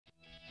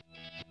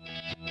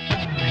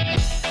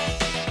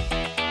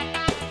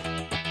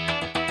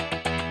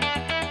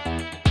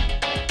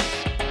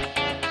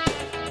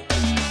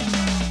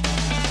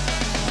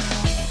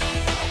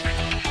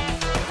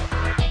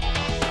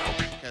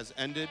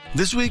ended.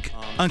 This week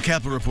on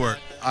Capitol Report.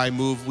 I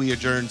move we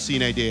adjourn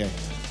sine die.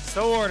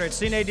 So ordered.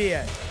 Sine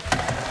die.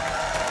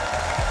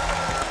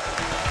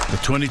 The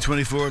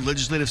 2024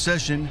 legislative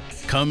session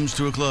comes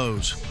to a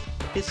close.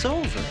 It's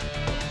over.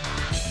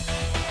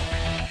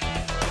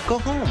 Go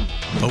home.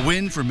 A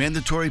win for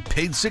mandatory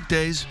paid sick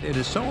days. It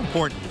is so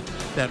important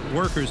that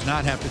workers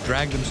not have to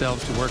drag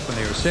themselves to work when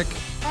they are sick.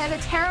 I had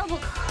a terrible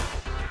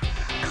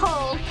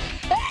cold.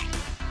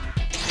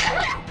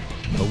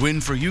 A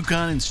win for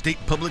UConn and state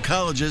public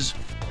colleges.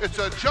 It's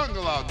a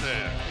jungle out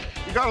there.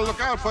 You gotta look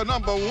out for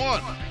number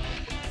one,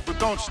 but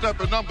don't step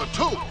in number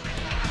two.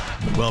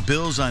 While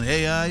bills on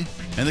AI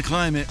and the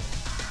climate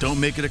don't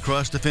make it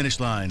across the finish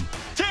line.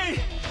 T,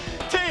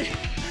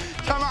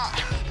 come on.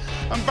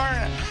 I'm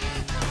burning.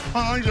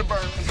 My lungs are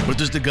burning. What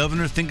does the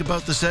governor think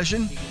about the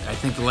session? I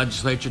think the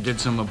legislature did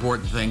some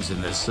important things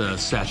in this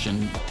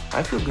session.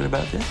 I feel good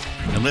about this.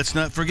 And let's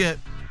not forget,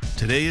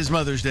 today is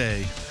Mother's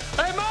Day.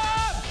 Hey, Mom!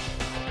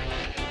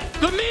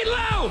 The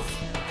meatloaf!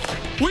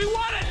 We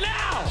want it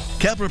now!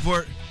 Capitol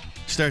Report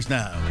starts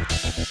now.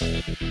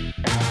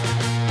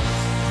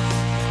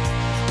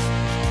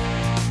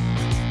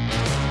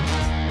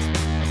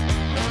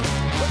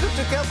 Welcome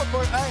to Capitol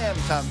Report. I am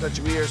Tom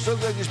Dudchik. We are so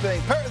glad you're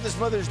spending part of this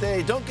Mother's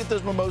Day. Don't get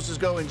those mimosas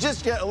going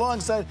just yet.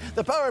 Alongside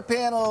the power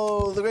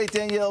panel, the great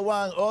Danielle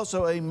Wong,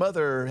 also a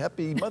mother.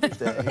 Happy Mother's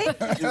Day.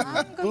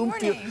 Good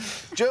morning.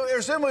 Joe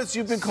Ersimowitz,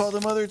 you've been called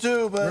a mother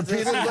too, but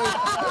repeatedly.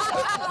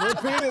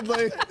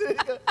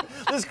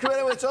 Liz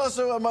Karenowitz,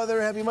 also a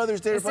mother. Happy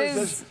Mother's Day. This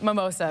is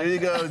mimosa. There you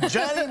go.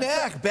 Johnny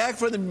Mack, back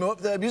from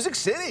the Music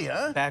City,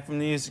 huh? Back from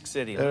the Music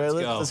City. All right,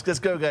 let's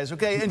go, guys.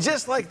 Okay, and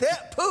just like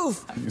that,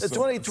 poof, the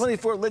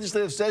 2024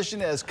 legislative session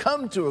has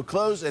come to a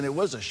close, and it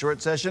was a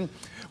short session.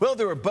 Well,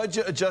 there were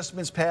budget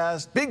adjustments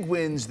passed, big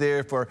wins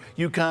there for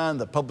UConn,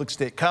 the public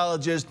state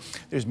colleges.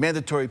 There's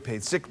mandatory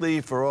paid sick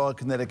leave for all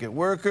Connecticut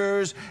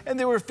workers, and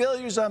there were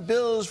failures on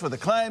bills for the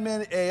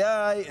climate,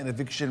 AI, and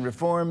eviction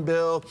reform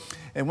bill.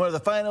 And one of the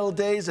final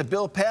days, a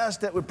bill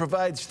passed that would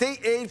provide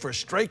state aid for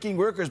striking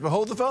workers. But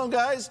hold the phone,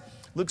 guys.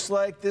 Looks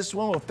like this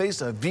one will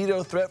face a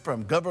veto threat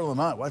from Governor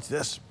Lamont. Watch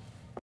this.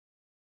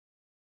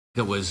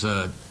 It was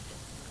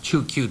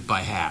too cute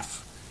by half.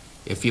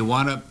 If you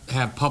want to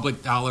have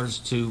public dollars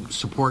to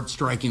support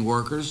striking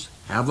workers,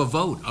 have a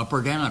vote, up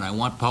or down. I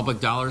want public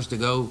dollars to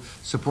go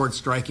support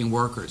striking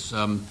workers.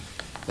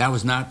 That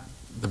was not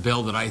the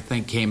bill that I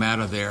think came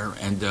out of there,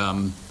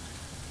 and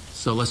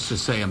so let's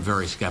just say I'm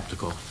very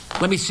skeptical.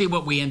 Let me see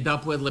what we end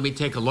up with. Let me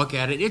take a look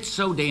at it. It's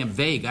so damn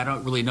vague. I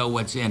don't really know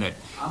what's in it,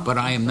 but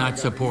I am not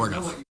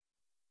supportive.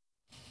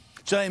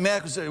 Johnny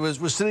Mack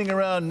was sitting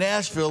around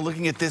Nashville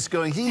looking at this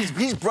going,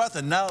 he's brought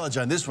the knowledge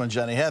on this one,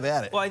 Johnny. Have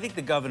at it. Well, I think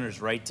the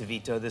governor's right to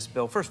veto this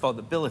bill. First of all,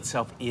 the bill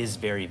itself is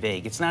very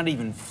vague. It's not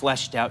even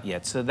fleshed out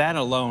yet. So that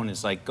alone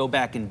is like, go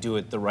back and do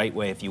it the right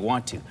way if you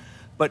want to.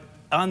 But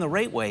on the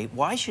right way,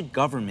 why should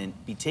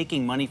government be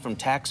taking money from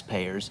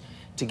taxpayers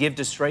to give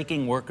to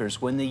striking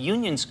workers when the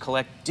unions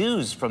collect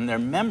dues from their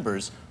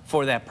members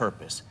for that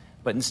purpose?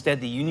 But instead,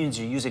 the unions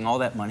are using all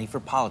that money for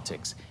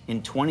politics.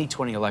 In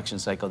 2020 election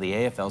cycle, the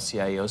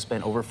AFL-CIO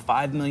spent over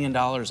 $5 million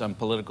on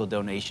political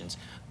donations.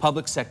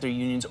 Public sector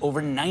unions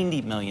over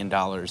 $90 million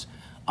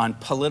on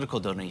political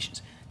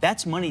donations.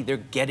 That's money they're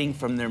getting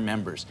from their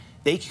members.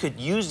 They could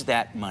use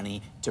that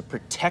money to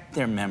protect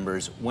their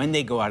members when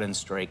they go out on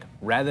strike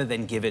rather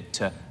than give it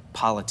to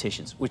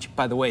politicians, which,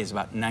 by the way, is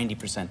about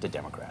 90% to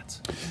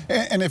Democrats.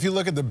 And if you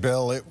look at the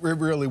bill, it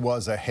really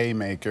was a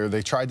haymaker.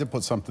 They tried to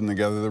put something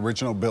together. The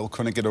original bill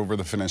couldn't get over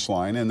the finish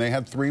line, and they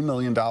had $3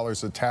 million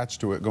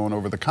attached to it going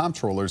over the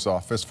comptroller's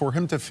office for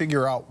him to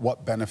figure out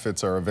what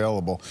benefits are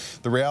available.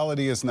 The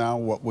reality is now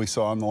what we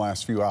saw in the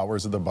last few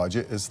hours of the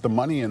budget is the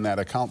money in that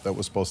account that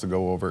was supposed to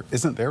go over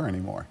isn't there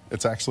anymore.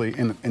 It's actually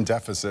in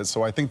deficit.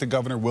 So I think the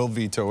governor will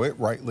veto it,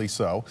 rightly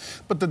so.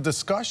 But the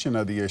discussion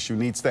of the issue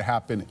needs to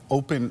happen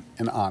open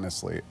and honestly.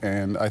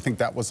 And I think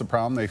that was the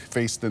problem they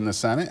faced in the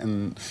Senate,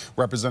 and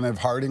Representative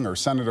Harding, or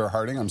Senator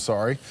Harding, I'm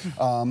sorry,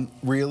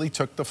 really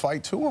took the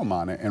fight to him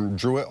on it and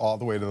drew it all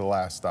the way to the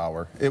last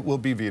hour. It will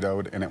be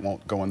vetoed and it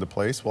won't go into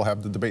place. We'll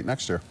have the debate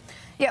next year.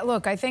 Yeah,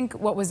 look, I think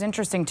what was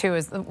interesting, too,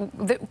 is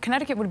that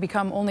Connecticut would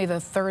become only the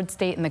third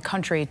state in the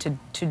country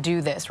to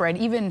do this, right?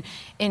 Even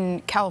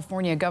in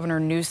California, Governor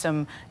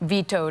Newsom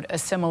vetoed a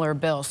similar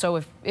bill.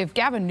 So if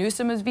Gavin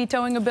Newsom is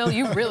vetoing a bill,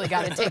 you really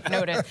got to take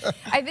notice.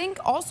 I think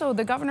also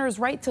the governor is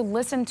right to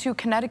listen to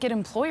Connecticut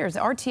employers.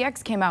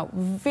 RTX came out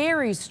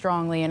very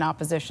strongly in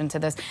opposition to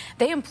this.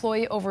 They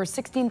employ over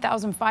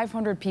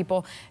 16,500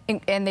 people,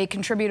 and they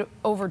contribute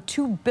over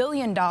 $2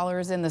 billion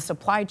in the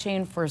supply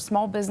chain for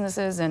small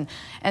businesses and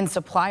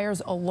suppliers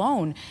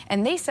alone.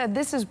 And they said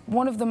this is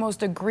one of the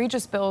most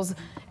egregious bills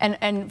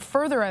and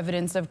further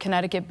evidence of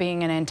Connecticut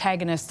being an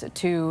antagonist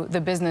to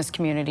the business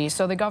community.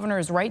 So the governor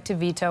is right to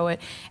veto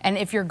it. And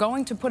if you're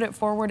going to put it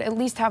forward, at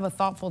least have a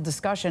thoughtful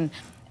discussion.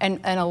 and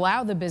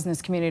allow the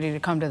business community to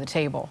come to the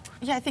table?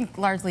 Yeah, I think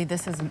largely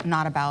this is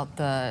not about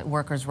the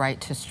workers' right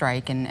to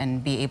strike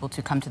and be able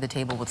to come to the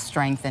table with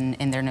strength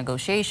in their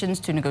negotiations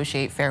to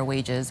negotiate fair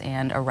wages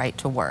and a right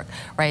to work,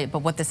 right? But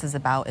what this is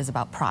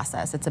about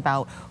process. It's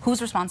about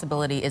whose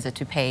responsibility is it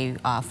to pay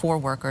for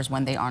workers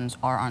when they are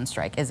on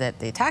strike? Is it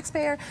the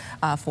taxpayer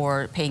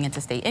for paying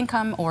into state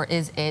income, or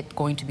is it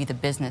going to be the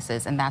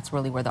businesses? And that's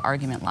really where the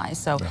argument lies.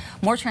 So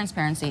more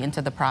transparency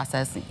into the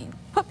process,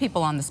 put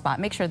people on the spot,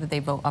 make sure that they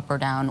vote up or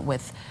down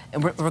with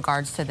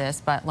regards to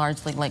this, but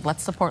largely, like,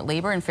 let's support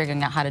labor and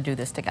figuring out how to do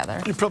this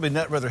together. You'd probably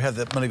not rather have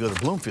that money go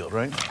to Bloomfield,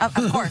 right? Of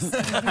course,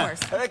 of course.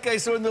 Okay,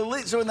 so when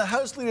the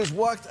House leaders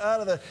walked out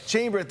of the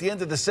chamber at the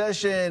end of the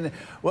session,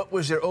 what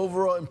was their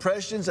overall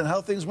impressions and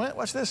how things went?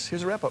 Watch this.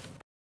 Here's a wrap-up.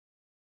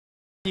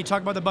 You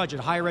talk about the budget,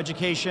 higher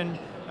education,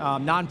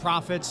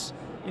 nonprofits.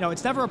 You know,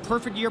 it's never a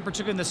perfect year,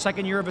 particularly in the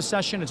second year of a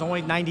session. It's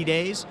only 90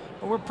 days,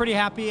 but we're pretty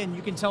happy, and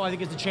you can tell, I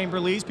think, as the chamber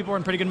leaves, people are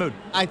in pretty good mood.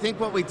 I think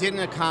what we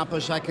didn't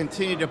accomplish, I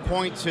continue to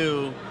point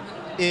to,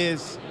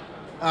 is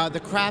the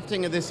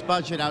crafting of this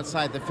budget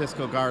outside the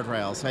fiscal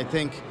guardrails. I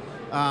think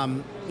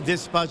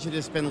this budget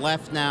has been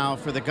left now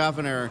for the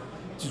governor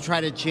to try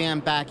to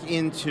jam back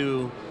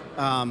into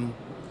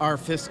our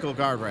fiscal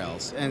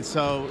guardrails. And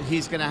so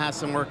he's going to have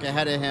some work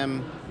ahead of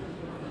him.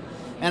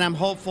 And I'm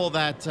hopeful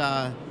that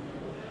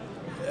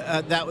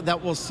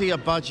that we'll see a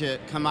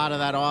budget come out of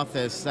that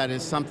office that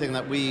is something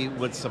that we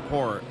would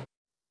support.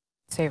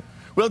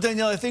 Well,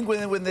 Danielle, I think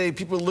when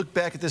people look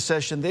back at this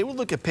session, they will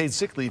look at paid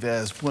sick leave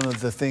as one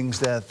of the things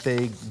that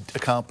they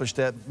accomplished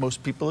that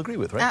most people agree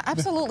with, right?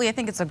 Absolutely. I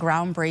think it's a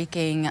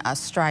groundbreaking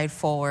stride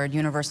forward,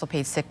 universal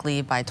paid sick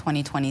leave by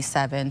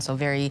 2027. So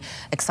very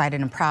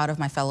excited and proud of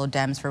my fellow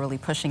Dems for really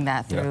pushing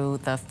that through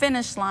the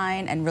finish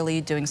line and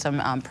really doing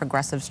some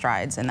progressive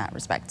strides in that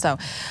respect. So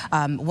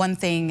one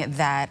thing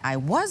that I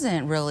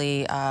wasn't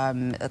really,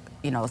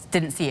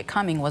 didn't see it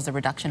coming was the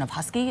reduction of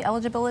Husky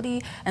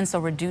eligibility. And so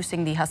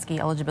reducing the Husky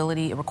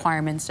eligibility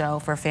requirements. So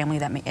for a family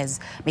that is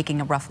making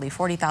roughly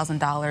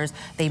 $40,000,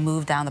 they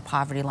move down the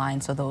poverty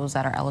line. So those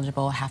that are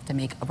eligible have to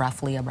make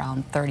roughly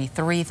around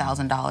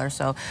 $33,000.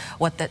 So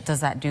what does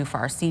that do for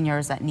our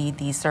seniors that need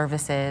these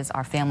services,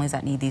 our families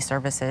that need these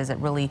services? It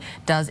really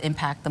does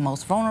impact the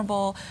most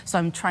vulnerable. So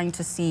I'm trying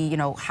to see,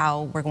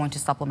 how we're going to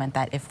supplement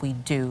that if we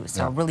do.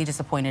 So really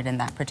disappointed in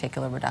that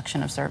particular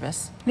reduction of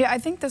service. Yeah, I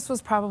think this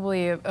was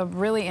probably a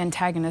really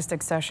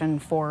antagonistic session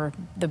for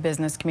the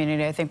business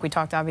community. I think we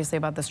talked obviously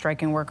about the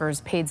striking workers.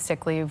 Paid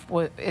sick leave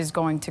is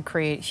going to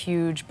create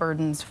huge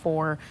burdens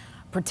for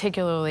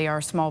particularly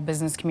our small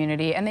business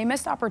community, and they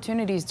missed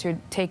opportunities to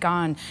take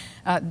on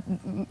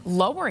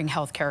lowering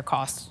health care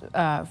costs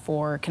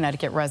for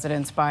Connecticut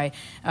residents by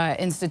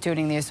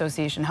instituting the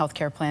association health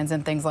care plans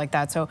and things like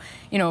that. So,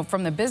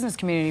 from the business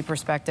community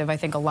perspective, I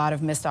think a lot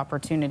of missed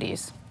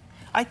opportunities.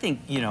 I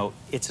think,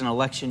 it's an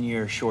election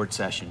year short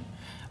session.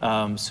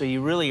 So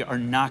you really are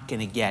not going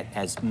to get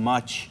as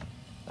much,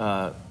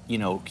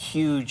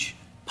 huge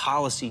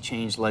policy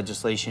change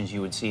legislation as you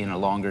would see in a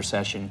longer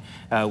session.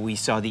 We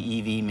saw the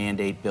EV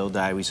mandate bill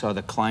die. We saw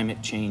the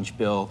climate change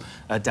bill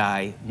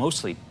die,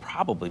 mostly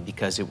probably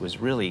because it was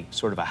really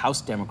sort of a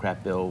House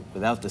Democrat bill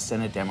without the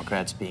Senate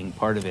Democrats being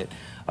part of it.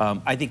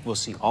 I think we'll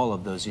see all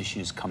of those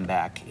issues come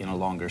back in a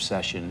longer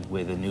session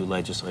with a new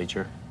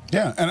legislature.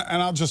 Yeah,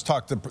 and I'll just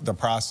talk to the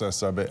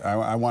process of it.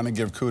 I want to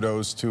give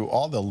kudos to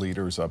all the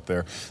leaders up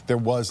there. There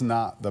was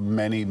not the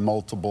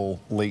multiple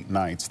late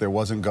nights. There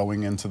wasn't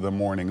going into the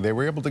morning. They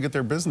were able to get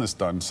their business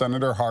done.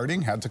 Senator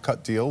Harding had to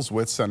cut deals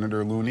with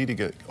Senator Looney to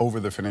get over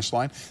the finish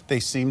line. They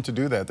seemed to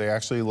do that. They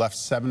actually left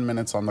 7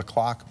 minutes on the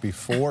clock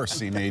before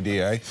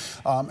CNADA.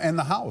 And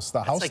the House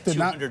That's like did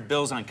 200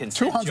 bills on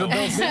consent. 200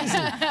 bills easy.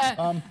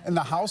 And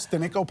the House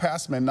didn't go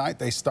past midnight.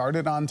 They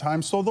started on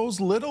time. So those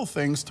little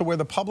things to where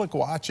the public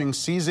watching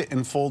sees it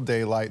in full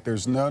daylight.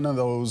 There's none of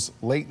those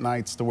late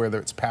nights to where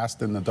it's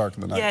passed in the dark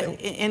of the night.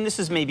 Yeah, and this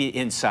is maybe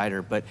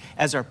insider, but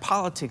as our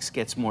politics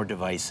gets more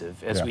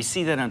divisive, as we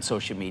see that on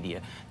social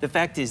media, the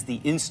fact is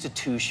the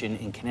institution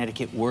in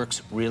Connecticut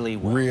works really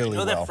well. I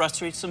know that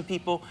frustrates some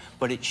people,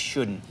 but it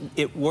shouldn't.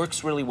 It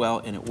works really well,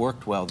 and it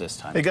worked well this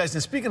time. Hey guys,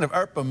 and speaking of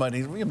ARPA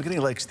money,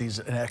 McKinney likes these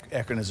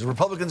acronyms.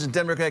 Republicans and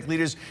Democratic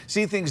leaders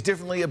see things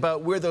differently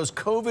about where those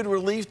COVID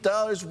relief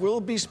dollars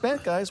will be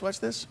spent. Guys, watch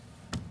this.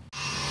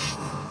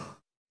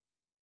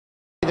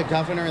 The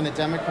governor and the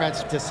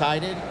Democrats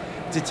decided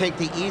to take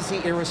the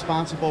easy,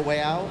 irresponsible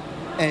way out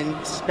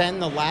and spend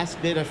the last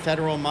bit of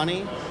federal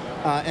money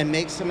and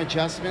make some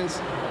adjustments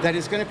that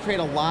is going to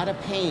create a lot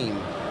of pain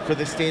for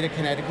the state of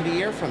Connecticut a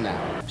year from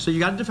now. So you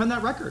got to defend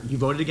that record. You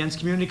voted against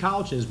community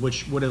colleges,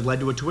 which would have led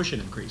to a tuition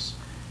increase.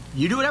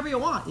 You do whatever you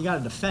want. You got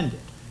to defend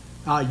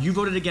it. You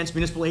voted against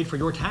municipal aid for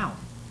your town.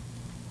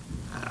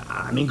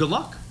 I mean, good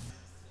luck.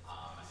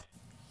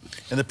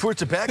 And the poor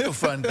tobacco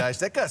fund, guys,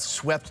 that got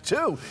swept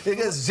too. It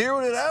got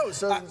zeroed it out.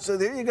 So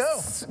there you go.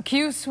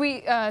 Cue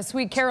Sweet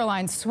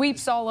Caroline,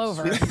 sweeps all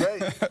over.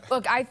 Right.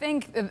 Look, I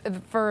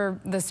think for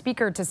the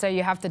speaker to say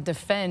you have to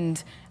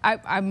defend,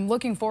 I'm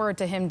looking forward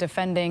to him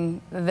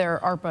defending their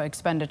ARPA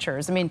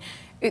expenditures. I mean,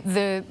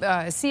 the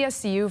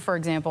CSCU, for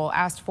example,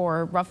 asked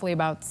for roughly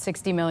about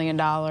 $60 million.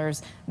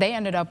 They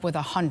ended up with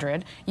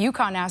 100.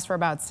 UConn asked for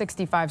about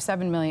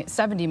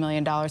 $70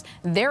 million.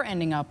 They're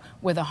ending up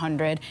with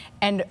 100.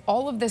 And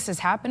all of this is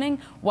happening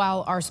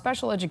while our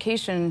special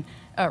education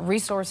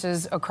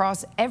resources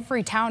across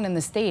every town in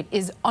the state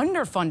is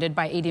underfunded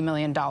by $80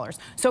 million.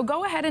 So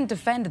go ahead and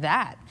defend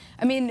that.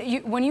 I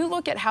mean, when you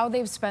look at how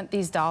they've spent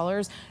these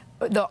dollars,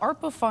 the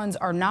ARPA funds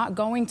are not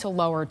going to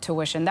lower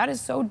tuition. That is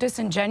so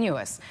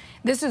disingenuous.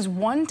 This is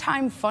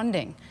one-time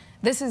funding.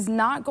 This is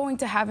not going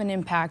to have an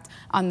impact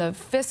on the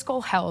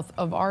fiscal health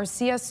of our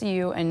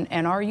CSU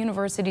and our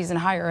universities in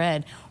higher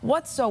ed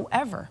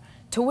whatsoever.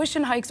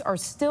 Tuition hikes are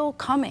still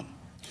coming.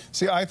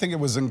 See, I think it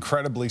was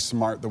incredibly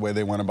smart the way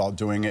they went about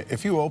doing it.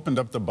 If you opened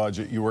up the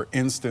budget, you were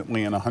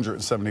instantly in a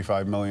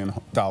 $175 million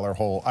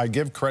hole. I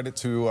give credit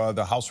to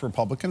the House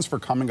Republicans for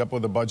coming up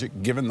with a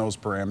budget given those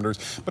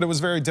parameters, but it was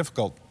very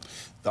difficult.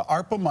 The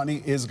ARPA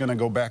money is going to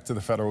go back to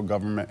the federal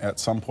government at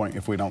some point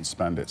if we don't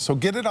spend it. So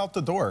get it out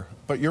the door.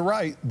 But you're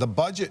right, the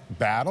budget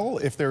battle,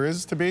 if there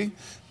is to be,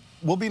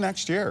 will be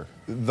next year.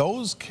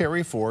 Those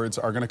carry forwards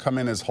are going to come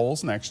in as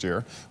holes next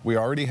year. We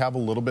already have a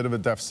little bit of a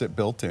deficit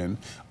built in.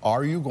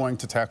 Are you going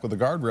to tackle the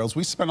guardrails?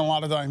 We spent a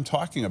lot of time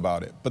talking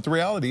about it, but the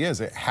reality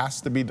is it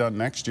has to be done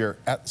next year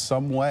at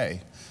some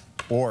way,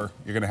 or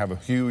you're going to have a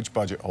huge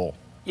budget hole.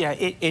 Yeah,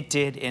 it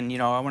did, and you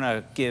know, I want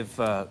to give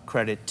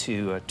credit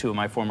to two of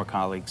my former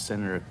colleagues,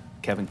 Senator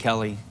Kevin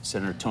Kelly,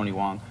 Senator Tony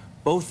Hwang.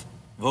 Both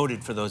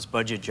voted for those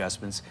budget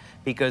adjustments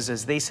because,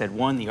 as they said,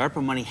 one, the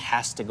ARPA money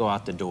has to go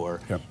out the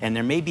door, and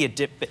there may be a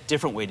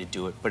different way to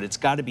do it, but it's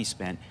got to be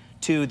spent.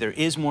 Two, there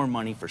is more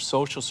money for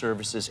social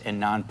services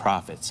and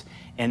nonprofits,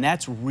 and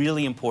that's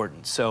really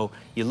important. So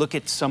you look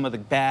at some of the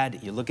bad,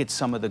 you look at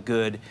some of the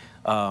good.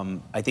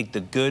 I think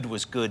the good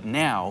was good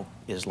now,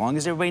 as long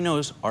as everybody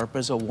knows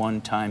ARPA's a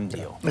one-time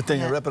deal.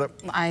 Nathaniel, wrap it up.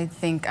 I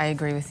think I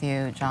agree with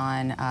you,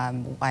 John.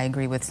 I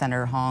agree with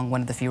Senator Hong,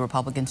 one of the few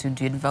Republicans who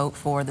did vote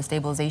for the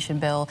stabilization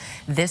bill.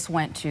 This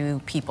went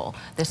to people.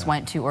 This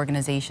went to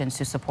organizations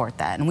to support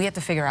that. And we have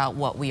to figure out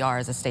what we are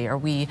as a state. Are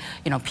we,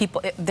 you know,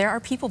 people? There are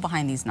people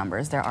behind these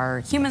numbers. There are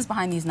humans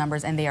behind these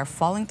numbers, and they are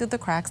falling through the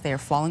cracks. They are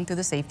falling through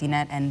the safety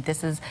net. And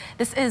this is,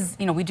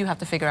 you know, we do have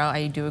to figure out.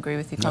 I do agree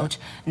with you, Coach.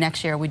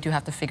 Next year, we do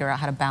have to figure out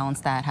how to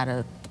balance that, how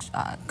to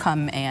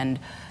come and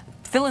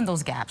fill in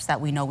those gaps that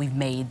we know we've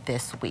made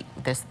this week,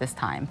 this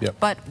time.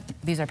 But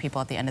these are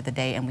people at the end of the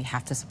day, and we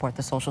have to support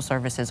the social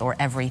services or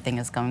everything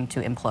is going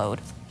to implode.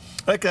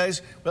 All right,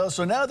 guys. Well,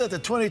 so now that the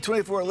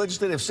 2024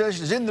 legislative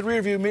session is in the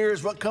rearview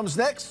mirrors, what comes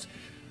next?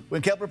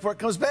 When Cap Report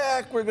comes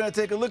back, we're going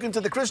to take a look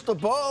into the crystal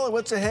ball and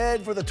what's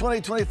ahead for the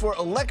 2024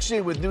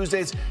 election with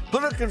Newsday's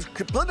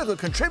political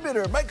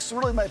contributor, Mike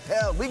Cerulli, my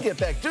pal. We get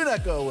back. Do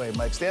not go away,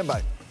 Mike. Stand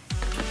by.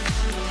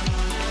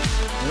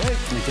 All right,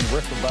 we can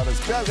riff about his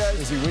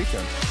busy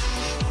weekend.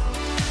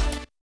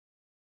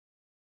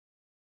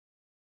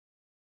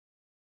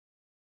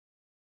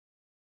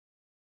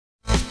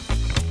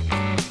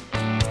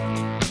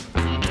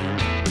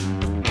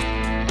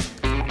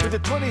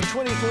 With the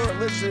 2024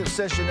 legislative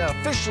session now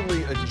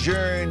officially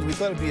adjourned, we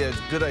thought it'd be a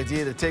good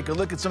idea to take a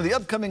look at some of the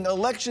upcoming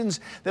elections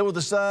that will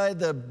decide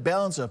the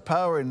balance of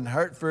power in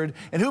Hartford.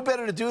 And who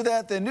better to do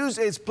that than News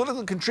 8's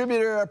political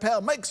contributor, our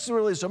pal Mike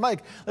Cerulli. So,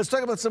 Mike, let's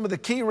talk about some of the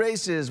key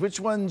races. Which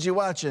ones you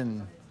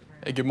watching?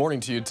 Hey, good morning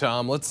to you,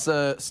 Tom. Let's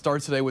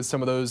start today with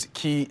some of those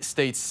key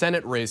state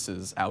Senate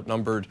races.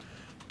 Outnumbered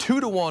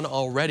 2-1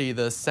 already,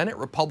 the Senate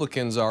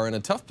Republicans are in a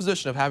tough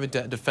position of having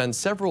to defend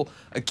several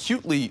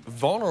acutely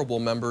vulnerable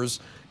members.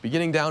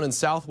 Beginning down in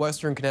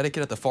southwestern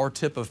Connecticut at the far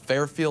tip of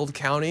Fairfield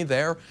County,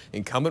 there,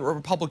 incumbent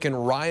Republican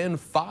Ryan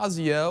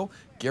Fazio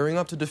gearing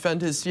up to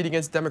defend his seat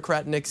against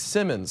Democrat Nick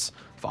Simmons.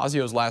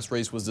 Fazio's last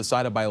race was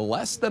decided by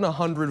less than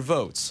 100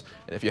 votes.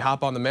 And if you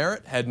hop on the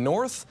Merritt, head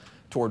north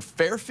toward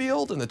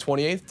Fairfield in the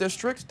 28th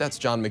district. That's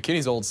John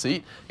McKinney's old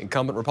seat.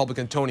 Incumbent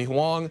Republican Tony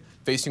Hwang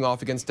facing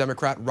off against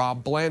Democrat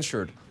Rob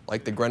Blanchard.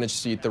 Like the Greenwich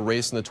seat, the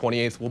race in the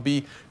 28th will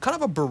be kind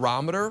of a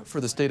barometer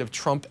for the state of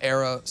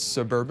Trump-era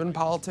suburban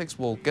politics.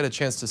 We'll get a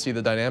chance to see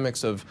the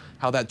dynamics of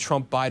how that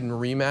Trump-Biden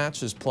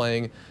rematch is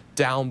playing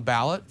down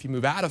ballot. If you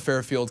move out of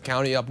Fairfield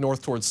County up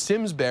north towards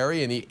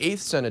Simsbury in the 8th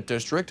Senate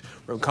District,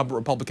 incumbent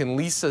Republican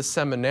Lisa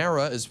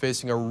Seminara is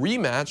facing a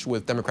rematch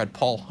with Democrat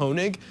Paul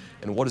Honig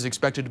in what is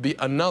expected to be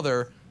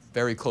another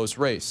very close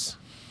race.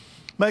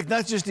 Mike,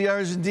 not just the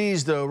R's and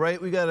D's, though, right?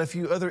 We got a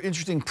few other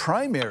interesting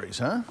primaries,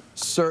 huh?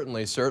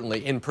 Certainly,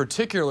 certainly. In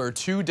particular,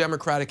 two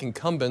Democratic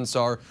incumbents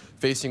are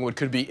facing what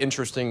could be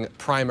interesting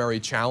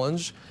primary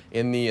challenge.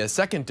 In the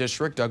 2nd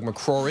District, Doug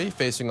McCrory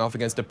facing off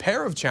against a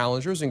pair of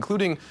challengers,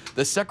 including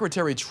the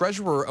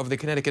Secretary-Treasurer of the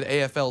Connecticut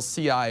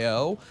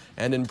AFL-CIO.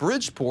 And in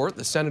Bridgeport,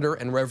 the Senator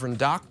and Reverend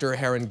Dr.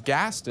 Heron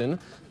Gaston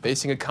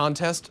facing a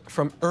contest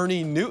from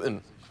Ernie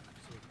Newton.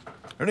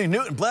 Ernie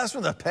Newton, blast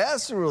from the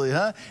past, really,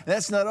 huh? And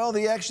that's not all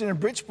the action in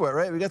Bridgeport,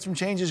 right? We got some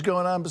changes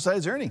going on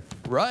besides Ernie.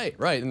 Right.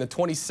 In the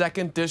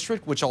 22nd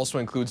District, which also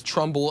includes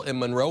Trumbull and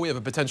Monroe, we have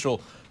a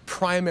potential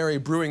primary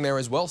brewing there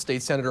as well.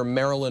 State Senator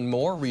Marilyn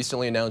Moore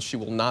recently announced she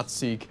will not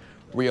seek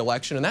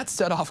re-election, and that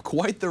set off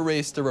quite the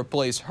race to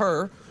replace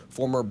her.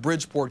 Former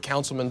Bridgeport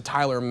Councilman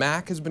Tyler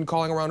Mack has been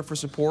calling around for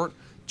support.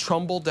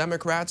 Trumbull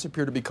Democrats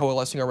appear to be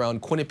coalescing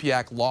around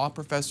Quinnipiac law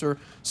professor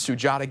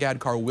Sujata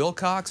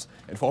Gadkar-Wilcox,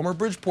 and former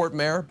Bridgeport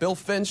Mayor Bill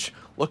Finch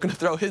looking to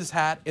throw his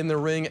hat in the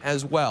ring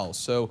as well.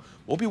 So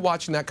we'll be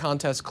watching that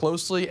contest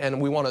closely,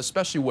 and we want to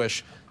especially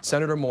wish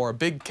Senator Moore, a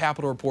big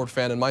Capitol Report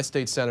fan and my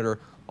state senator,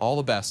 all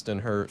the best in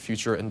her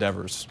future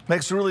endeavors.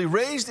 Max Cerulli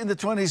raised in the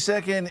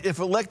 22nd. If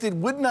elected,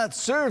 would not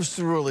serve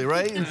Cerulli,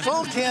 right? In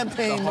full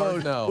campaign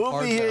mode. No,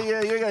 we'll be here.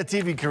 Yeah, you got a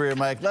TV career,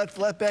 Mike.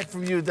 Let back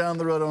from you down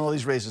the road on all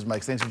these races,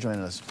 Mike. Thanks for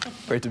joining us.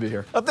 Great to be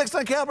here. Up next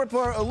on Capitol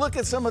Report, a look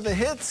at some of the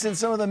hits and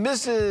some of the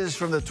misses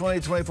from the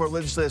 2024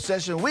 legislative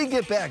session. When we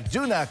get back,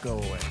 do not go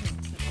away.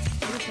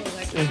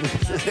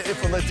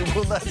 If elected,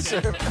 will not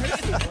serve.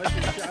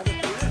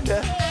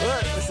 Yeah.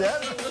 What? What's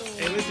that?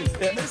 Hey,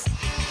 listen.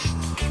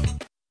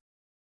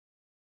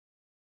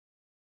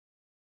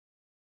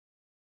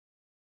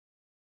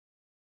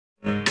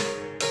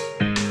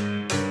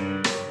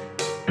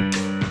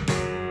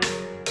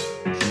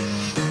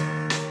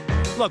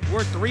 Look,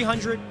 we're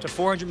 $300 to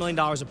 $400 million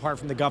apart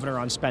from the governor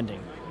on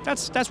spending.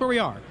 That's where we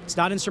are. It's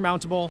not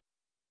insurmountable.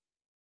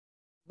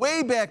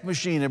 Wayback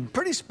Machine, a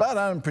pretty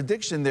spot-on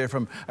prediction there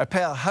from our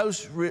pal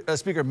House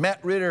Speaker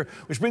Matt Ritter,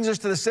 which brings us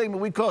to the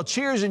segment we call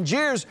Cheers and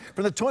Jeers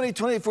from the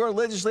 2024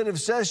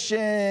 legislative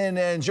session.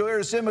 And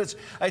Joe Simmons,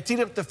 I teed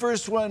up the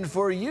first one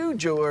for you,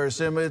 Joe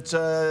Simmons.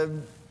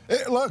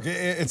 Look,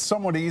 it's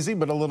somewhat easy,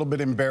 but a little bit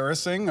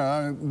embarrassing.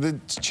 The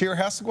cheer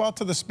has to go out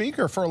to the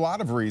speaker for a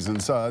lot of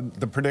reasons.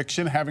 The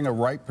prediction, having a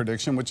right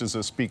prediction, which is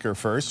a speaker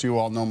first. You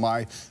all know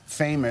my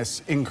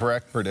famous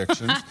incorrect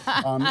predictions.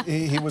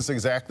 He was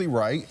exactly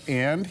right,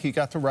 and he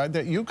got to ride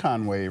that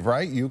UConn wave,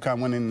 right?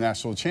 UConn winning the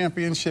national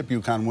championship,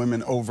 UConn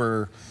women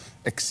over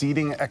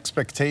exceeding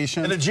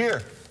expectations. And a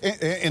jeer.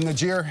 And the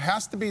jeer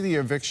has to be the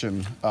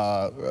eviction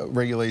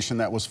regulation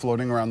that was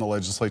floating around the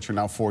legislature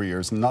now 4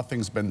 years.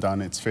 Nothing's been done.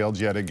 It's failed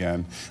yet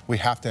again. We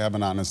have to have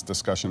an honest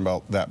discussion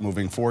about that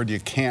moving forward.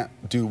 You can't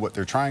do what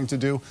they're trying to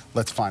do.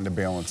 Let's find a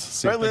balance.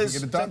 See if they can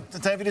get it done.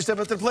 Time for you to step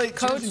up to the plate.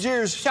 Coach,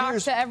 cheers. Shock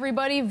to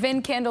everybody.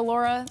 Vin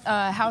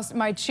Candelora,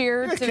 my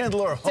cheer You're to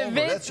Candelora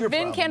homer. That's your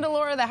Vin problem.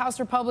 Candelora, the House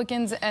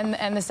Republicans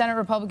and the Senate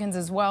Republicans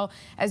as well.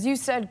 As you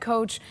said,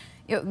 Coach,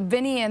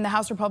 Vinny and the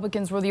House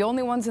Republicans were the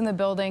only ones in the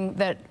building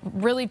that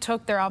really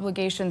took their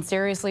obligation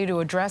seriously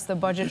to address the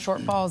budget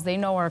shortfalls they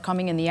know are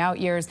coming in the out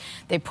years.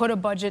 They put a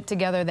budget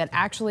together that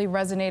actually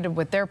resonated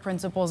with their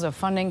principles of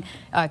funding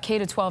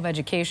K-12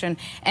 education.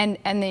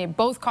 And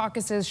both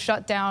caucuses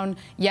shut down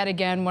yet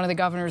again one of the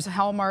governor's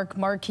hallmark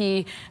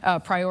marquee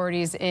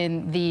priorities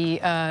in the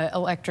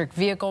electric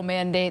vehicle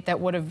mandate that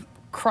would have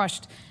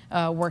crushed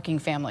working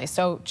families.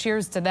 So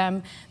cheers to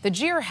them. The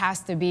jeer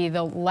has to be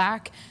the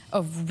lack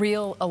of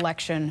real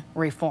election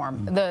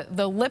reform.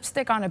 The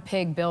lipstick on a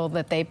pig bill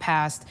that they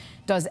passed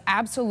does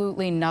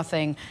absolutely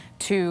nothing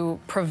to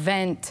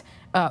prevent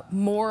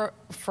more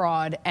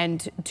fraud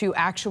and to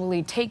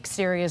actually take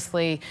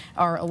seriously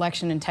our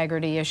election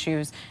integrity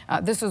issues.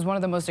 This was one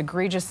of the most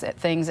egregious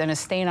things and a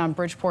stain on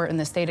Bridgeport in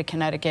the state of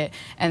Connecticut,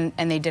 and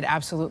they did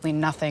absolutely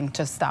nothing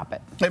to stop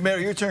it. Hey, Mayor,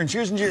 your turn.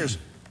 Cheers and jeers.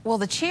 Well,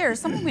 the cheers,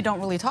 something we don't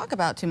really talk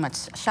about too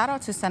much. Shout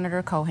out to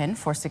Senator Cohen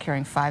for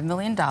securing $5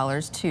 million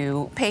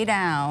to pay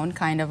down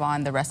kind of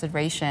on the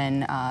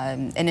reservation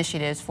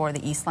initiatives for the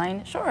East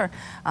Line,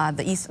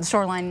 the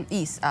Shoreline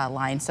East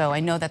line. So I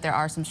know that there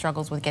are some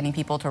struggles with getting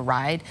people to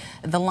ride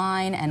the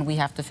line, and we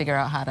have to figure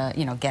out how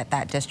to, get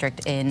that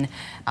district in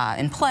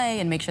play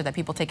and make sure that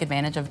people take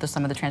advantage of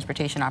some of the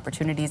transportation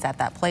opportunities at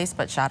that place.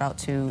 But shout out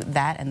to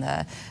that and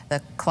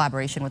the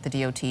collaboration with the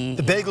DOT.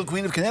 The bagel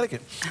queen of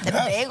Connecticut. The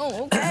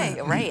bagel, okay,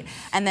 right.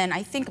 And then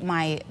I think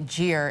my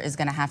jeer is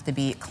going to have to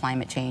be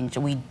climate change.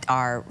 We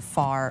are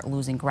far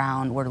losing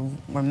ground.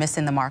 We're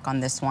missing the mark on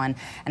this one,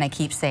 and I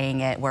keep saying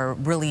it. We're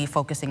really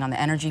focusing on the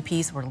energy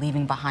piece. We're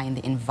leaving behind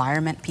the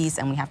environment piece,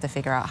 and we have to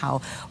figure out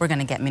how we're going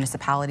to get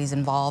municipalities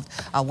involved.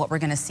 What we're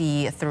going to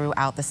see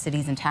throughout the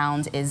cities and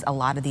towns is a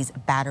lot of these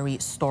battery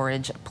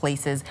storage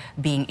places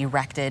being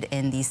erected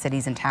in these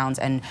cities and towns,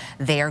 and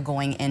they are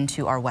going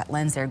into our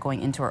wetlands. They're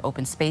going into our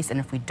open space, and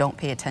if we don't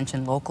pay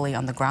attention locally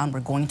on the ground, we're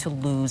going to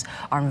lose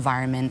our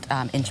environment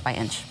inch by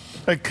inch.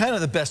 Kind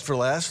of the best for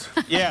last.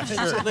 Yeah,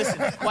 sure.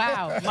 Listen,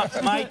 wow.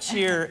 My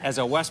cheer as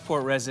a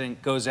Westport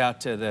resident goes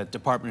out to the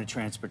Department of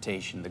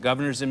Transportation, the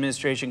governor's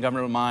administration,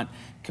 Governor Lamont,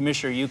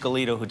 Commissioner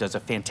Eucalito, who does a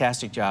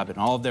fantastic job, and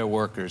all of their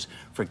workers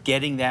for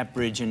getting that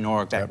bridge in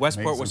Newark. That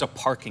Westport was a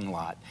parking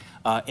lot,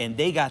 and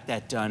they got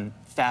that done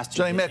faster.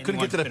 Johnny Mac couldn't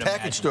get to the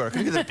package store.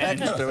 Couldn't get to the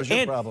package store. That was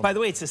your problem. By the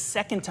way, it's the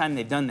second time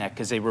they've done that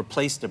because they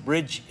replaced the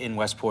bridge in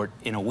Westport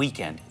in a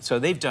weekend. So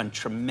they've done a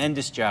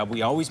tremendous job.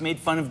 We always made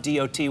fun of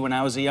DOT when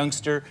I was a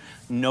youngster.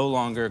 No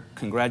longer.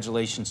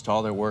 Congratulations to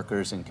all their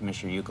workers and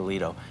Commissioner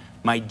Eucalito.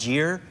 My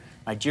jeer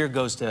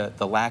goes to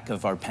the lack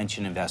of our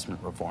pension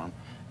investment reform.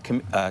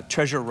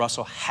 Treasurer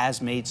Russell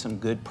has made some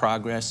good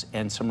progress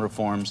and some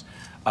reforms,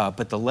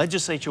 but the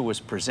legislature was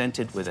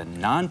presented with a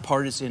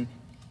nonpartisan,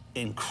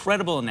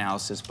 incredible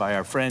analysis by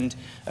our friend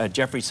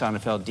Jeffrey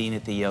Sonnenfeld, Dean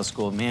at the Yale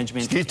School of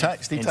Management.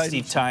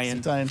 Steve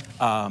Tyan.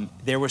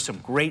 There were some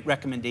great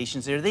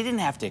recommendations there. They didn't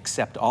have to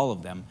accept all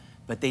of them,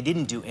 but they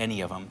didn't do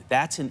any of them.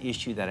 That's an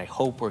issue that I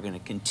hope we're going to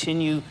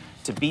continue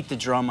to beat the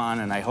drum on,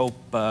 and I hope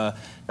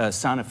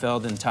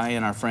Sonnenfeld and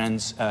Tyan, our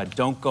friends,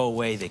 don't go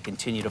away. They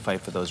continue to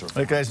fight for those reforms.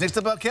 All right, guys, next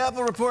up on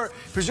Capitol Report,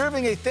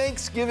 preserving a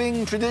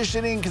Thanksgiving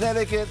tradition in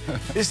Connecticut.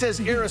 It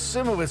says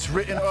Erasimowicz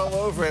written all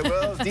over it.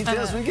 Well,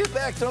 details when we get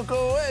back. Don't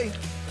go away.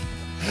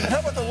 And how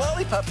about the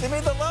lollipop? They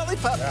made the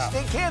lollipop, the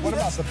state candy. What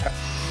about the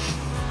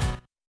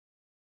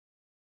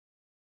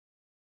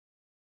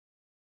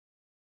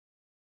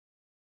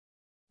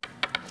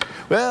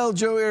Well,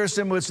 Joe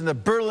Erasimowicz and the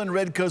Berlin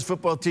Redcoats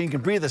football team can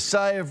breathe a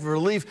sigh of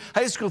relief.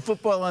 High school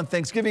football on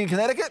Thanksgiving in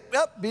Connecticut,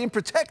 being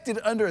protected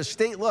under a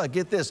state law.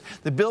 Get this,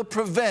 the bill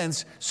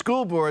prevents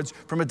school boards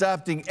from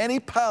adopting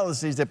any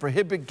policies that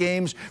prohibit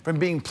games from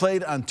being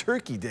played on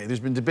Turkey Day. There's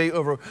been debate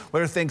over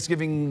whether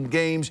Thanksgiving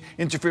games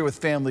interfere with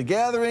family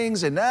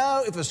gatherings, and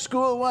now if a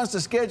school wants to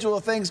schedule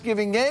a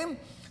Thanksgiving game,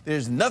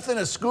 there's nothing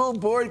a school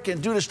board can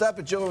do to stop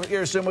it. Joe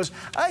Erasimowicz,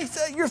 I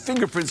thought your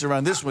fingerprints are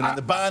on this one, on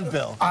the bond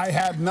bill. I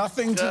had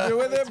nothing to do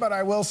with it, but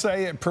I will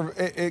say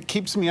it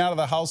keeps me out of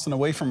the house and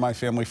away from my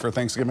family for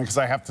Thanksgiving because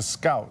I have to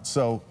scout.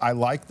 So I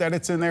like that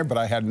it's in there, but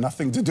I had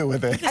nothing to do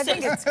with it. I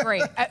think it's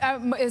great.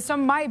 Some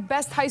of my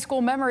best high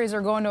school memories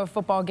are going to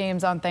football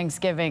games on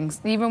Thanksgiving,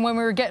 even when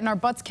we were getting our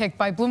butts kicked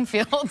by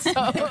Bloomfield. So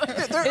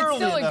it's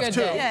still a good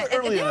day. Yeah,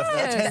 early enough,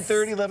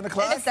 10:30, 11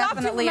 o'clock. It's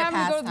definitely a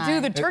pastime. To go do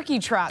the turkey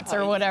trots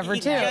or whatever,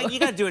 too.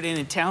 You got to do it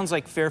in towns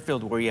like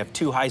Fairfield where you have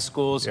two high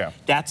schools. Yeah.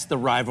 That's the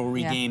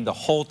rivalry game. The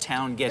whole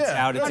town gets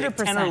out. It's at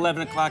 10 or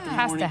 11 o'clock in the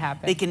morning. Has to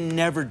happen. They can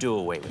never do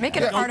away with it. Make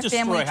it a part of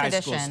family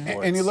tradition.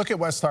 And you look at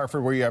West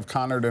Hartford where you have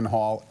Conard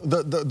Hall.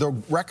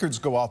 The records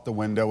go out the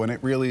window, and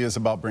it really is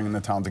about bringing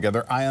the town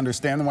together. I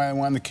understand why I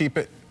wanted to keep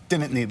it.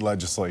 Didn't need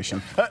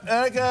legislation.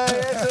 Okay,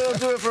 that'll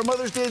do it for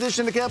Mother's Day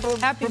edition of Capitol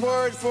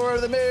Report for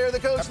the mayor, the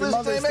coach, Liz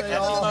Mother's Day.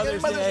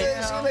 Mother's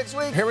Day. See you next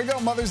week. Here we go,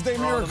 Mother's Day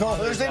miracle.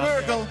 Mother's Day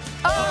miracle.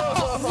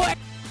 Oh,